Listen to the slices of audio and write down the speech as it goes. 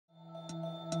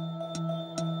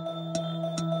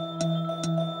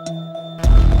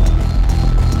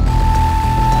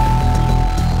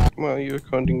Why are you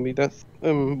recording me? That's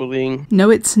bullying. No,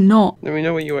 it's not. Let me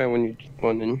know where you are when you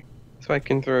spawn in, so I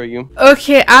can throw you.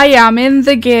 Okay, I am in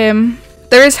the game.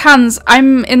 There is hands.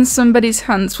 I'm in somebody's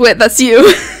hands. Wait, that's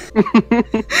you.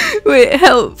 Wait,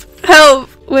 help. Help.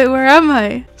 Wait, where am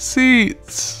I?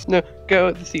 Seats. No, go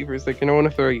out the seat for a second. I want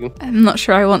to throw you. I'm not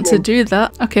sure I want to do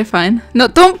that. Okay, fine. No,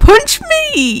 don't punch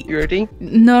me! You ready?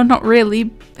 No, not really.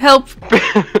 Help.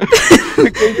 I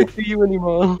can't see you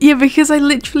anymore. Yeah, because I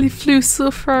literally flew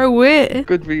so far away.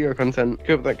 Good video content.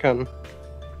 Go up that can.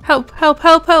 Help, help,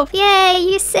 help, help. Yay,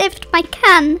 you saved my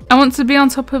can. I want to be on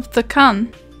top of the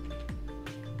can.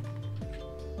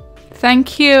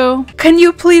 Thank you. Can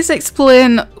you please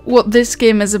explain what this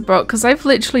game is about? Because I've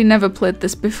literally never played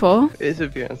this before. It's a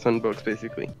VR sandbox,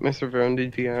 basically. Mess around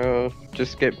in VR,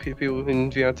 just get people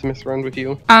in VR to mess around with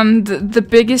you. And the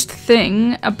biggest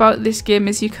thing about this game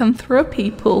is you can throw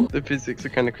people. The physics are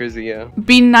kind of crazy, yeah.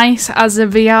 Be nice as a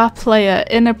VR player.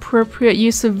 Inappropriate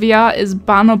use of VR is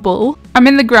bannable. I'm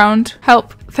in the ground.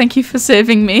 Help. Thank you for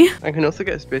saving me. I can also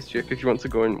get a space ship if you want to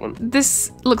go in one.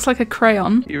 This looks like a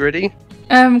crayon. You ready?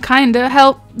 Kinda.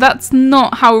 Help. That's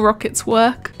not how rockets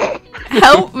work.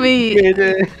 Help me.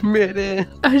 Mayday.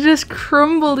 I just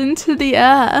crumbled into the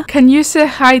air. Can you say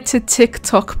hi to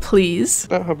TikTok, please?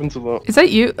 That happens a lot. Is that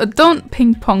you? Don't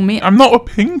ping pong me. I'm not a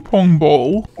ping pong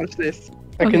ball. Watch this.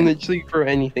 I Okay. can literally throw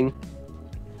anything.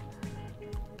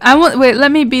 Wait,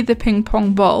 let me be the ping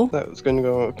pong ball. That was going to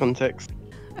go out of context.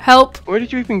 Help. Where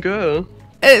did you even go?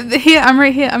 Here, I'm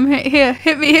right here. I'm right here.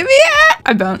 Hit me, hit me. Ah!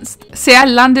 I bounced. See, I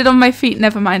landed on my feet.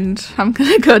 Never mind. I'm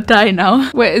gonna go die now.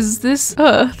 Wait, is this?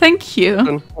 Oh, thank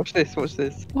you. Watch this, watch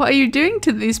this. What are you doing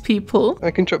to these people?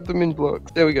 I can trap them in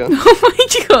blocks. There we go. Oh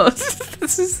my god.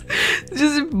 This is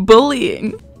just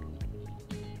bullying.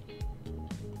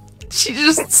 She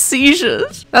just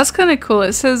seizures. That's kind of cool.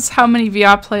 It says how many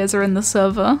VR players are in the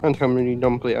server. And how many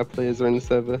non-player players are in the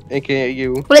server, aka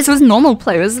you. Well, it says normal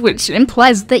players, which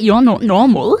implies that you're not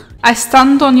normal. I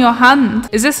stand on your hand.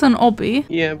 Is this an obby?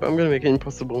 Yeah, but I'm gonna make it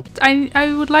impossible.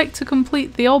 I would like to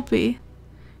complete the obby.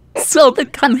 So they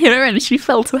come here and she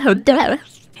fell to her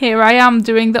death. Here I am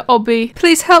doing the obby.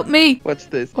 Please help me.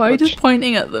 Watch this. Why are you Watch. just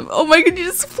pointing at them? Oh my god, you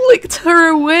just flicked her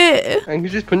away. I can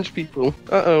just punch people.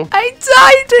 Uh-oh. I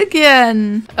died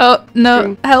again. Oh,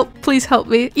 no. Help. Please help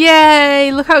me.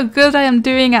 Yay. Look how good I am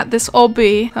doing at this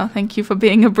obby. Oh, thank you for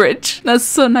being a bridge. That's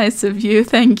so nice of you.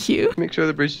 Thank you. Make sure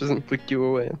the bridge doesn't flick you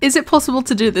away. Is it possible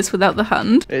to do this without the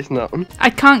hand? It's not.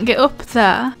 I can't get up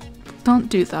there. Don't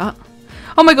do that.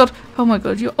 Oh my god. Oh my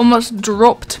god, you almost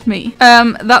dropped me.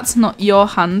 That's not your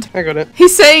hand. I got it.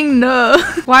 He's saying no.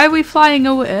 Why are we flying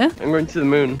away? I'm going to the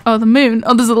moon. Oh, the moon.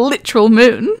 Oh, there's a literal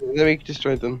moon. Let me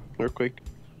destroy them real quick.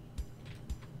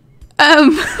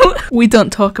 We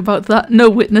don't talk about that. No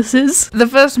witnesses. The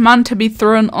first man to be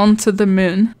thrown onto the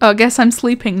moon. Oh, I guess I'm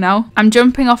sleeping now. I'm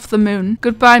jumping off the moon.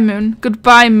 Goodbye, moon.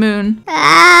 Goodbye, moon.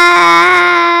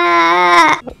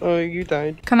 Oh, you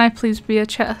died. Can I please be a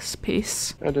chess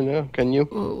piece? I don't know. Can you?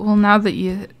 Well, now that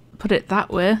you put it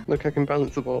that way. Look, I can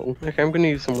balance the ball. Okay, I'm gonna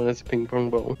use someone as a ping pong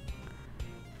ball.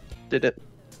 Did it.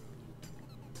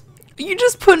 You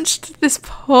just punched this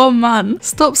poor man.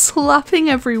 Stop slapping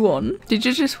everyone. Did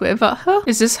you just wave at her?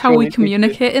 Is this how we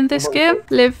communicate in this game?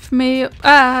 Lift me up.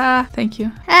 Ah, thank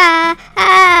you.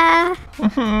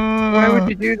 Why would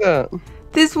you do that?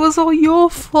 This was all your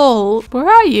fault. Where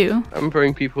are you? I'm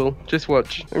throwing people. Just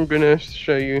watch. I'm gonna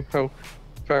show you how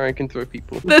far I can throw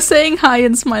people. They're saying hi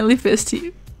and smiley face to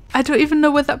you. I don't even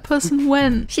know where that person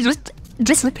went. She just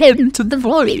disappeared into the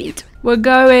void. We're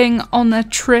going on a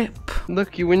trip.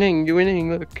 Look, you're winning. You're winning.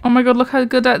 Look. Oh my god, look how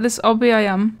good at this obby I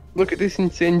am. Look at this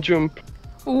insane jump.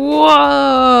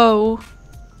 Whoa.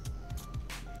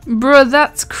 Bro,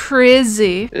 that's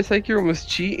crazy. It's like you're almost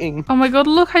cheating. Oh my god,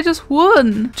 look, I just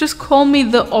won. Just call me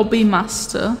the obby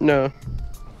master. No.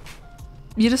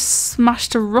 You just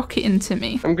smashed a rocket into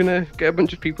me. I'm gonna get a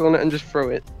bunch of people on it and just throw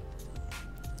it.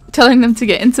 Telling them to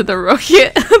get into the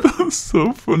rocket. That's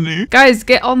so funny. Guys,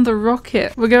 get on the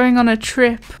rocket. We're going on a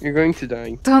trip. You're going to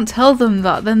die. Don't tell them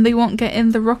that, then they won't get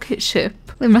in the rocket ship.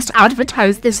 We must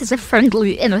advertise this as a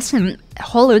friendly, innocent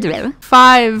holiday.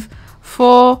 5,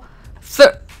 4, 3.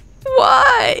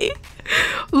 Why?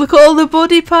 Look at all the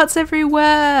body parts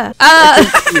everywhere.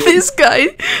 Ah, this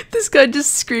guy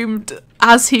just screamed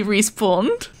as he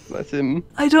respawned. That's him.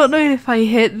 I don't know if I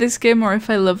hate this game or if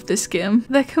I love this game.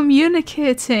 They're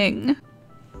communicating.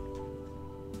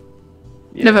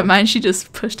 Yeah. Never mind, she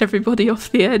just pushed everybody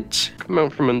off the edge. Come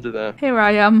out from under there. Here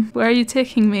I am. Where are you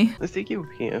taking me? Let's take you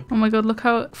here. Oh my god, look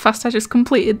how fast I just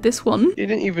completed this one. You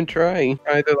didn't even try.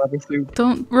 Try the lava soup.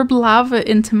 Don't rub lava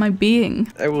into my being.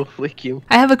 I will flick you.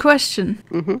 I have a question.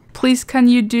 Mm-hmm. Please can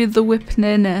you do the whip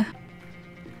nene?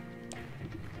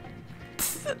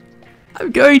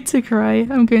 I'm going to cry.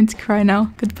 I'm going to cry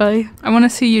now. Goodbye. I want to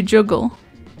see you juggle.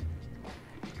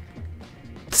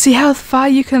 See how far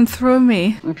you can throw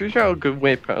me. I'm pretty sure I'll go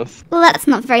way past. Well, that's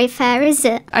not very fair, is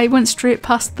it? I went straight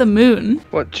past the moon.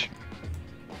 Watch.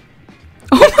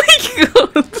 Oh my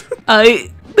god.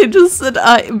 They just said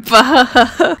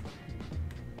bah.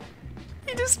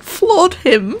 You just floored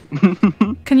him.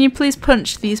 Can you please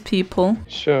punch these people?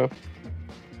 Sure.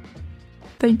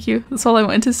 Thank you. That's all I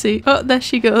wanted to see. Oh, there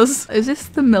she goes. Is this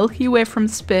the Milky Way from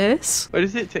space? Where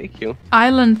does it take you?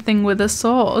 Island thing with a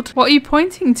sword. What are you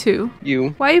pointing to?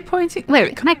 You. Why are you pointing?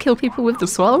 Wait, can I kill people with the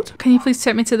sword? Can you please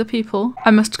take me to the people? I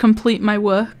must complete my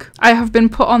work. I have been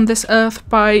put on this earth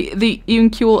by the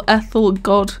Uncule Ethel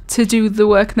god to do the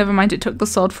work. Never mind, it took the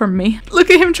sword from me. Look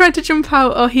at him trying to jump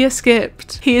out. Oh, he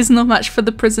escaped. He is no match for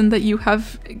the prison that you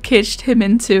have caged him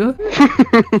into.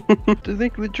 Does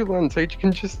it glitch land so you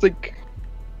can just like...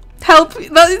 Help!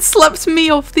 That slapped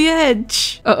me off the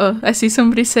edge. Uh-oh, I see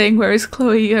somebody saying, where is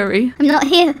Chloe Yuri? I'm not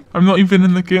here. I'm not even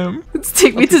in the game. Let's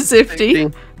take me to safety.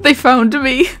 safety. They found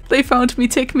me. They found me.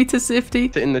 Take me to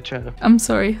safety. Sit in the chair. I'm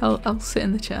sorry. I'll sit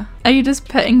in the chair. Are you just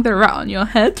petting the rat on your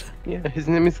head? Yeah, his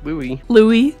name is Louis.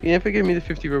 Louis? He never gave me the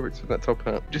 50 Robux for that top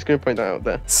hat. Just gonna point that out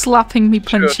there. Slapping me,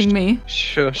 punching me,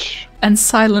 Shush. and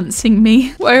silencing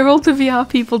me. Why are all the VR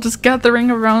people just gathering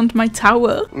around my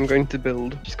tower? I'm going to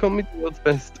build. Just call me the world's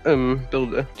best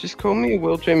builder. Just call me a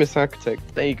world famous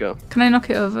architect. There you go. Can I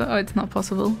knock it over? Oh, it's not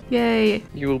possible. Yay.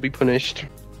 You will be punished.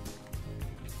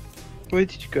 Where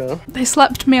did you go? They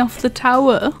slapped me off the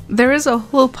tower. There is a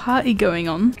whole party going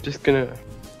on. Just gonna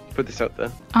put this out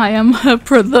there. I am her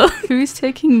brother. Who is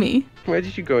taking me? Where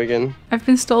did you go again? I've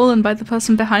been stolen by the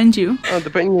person behind you. Oh, they're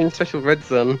putting you in special red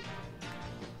zone.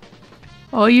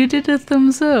 Oh, you did a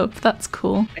thumbs up. That's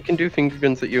cool. I can do finger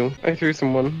guns at you. I threw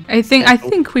someone. I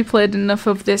think we played enough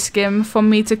of this game for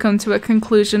me to come to a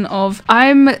conclusion of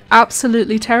I'm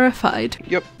absolutely terrified.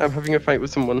 Yep, I'm having a fight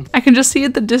with someone. I can just see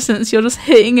at the distance you're just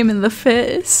hitting him in the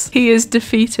face. He is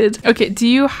defeated. Okay, do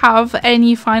you have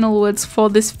any final words for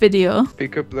this video?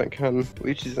 Pick up that can,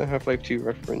 which is a Half-Life 2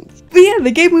 reference. But yeah,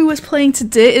 the game we was playing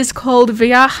today is called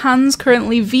VR Hands,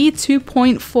 currently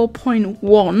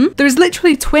V2.4.1. There's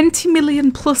literally 20 million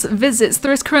plus visits.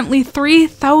 There is currently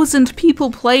 3,000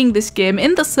 people playing this game.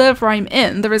 In the server I'm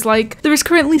in, there is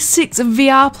currently 6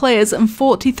 VR players and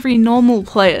 43 normal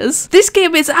players. This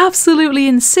game is absolutely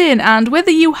insane, and whether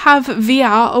you have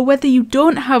VR or whether you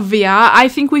don't have VR, I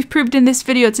think we've proved in this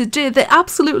video today that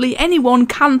absolutely anyone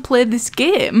can play this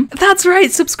game. That's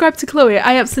right, subscribe to Chloe.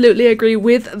 I absolutely agree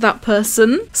with that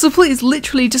person. So please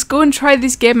literally just go and try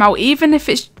this game out, even if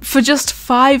it's for just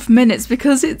 5 minutes,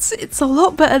 because it's a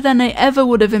lot better than I ever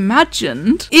would have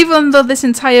imagined. Even though this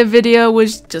entire video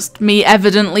was just me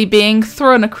evidently being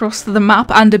thrown across the map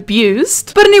and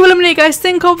abused. But anyway, let me know what you guys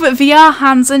think of VR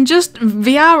Hands and just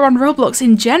VR on Roblox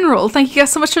in general. Thank you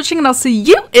guys so much for watching, and I'll see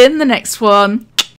you in the next one.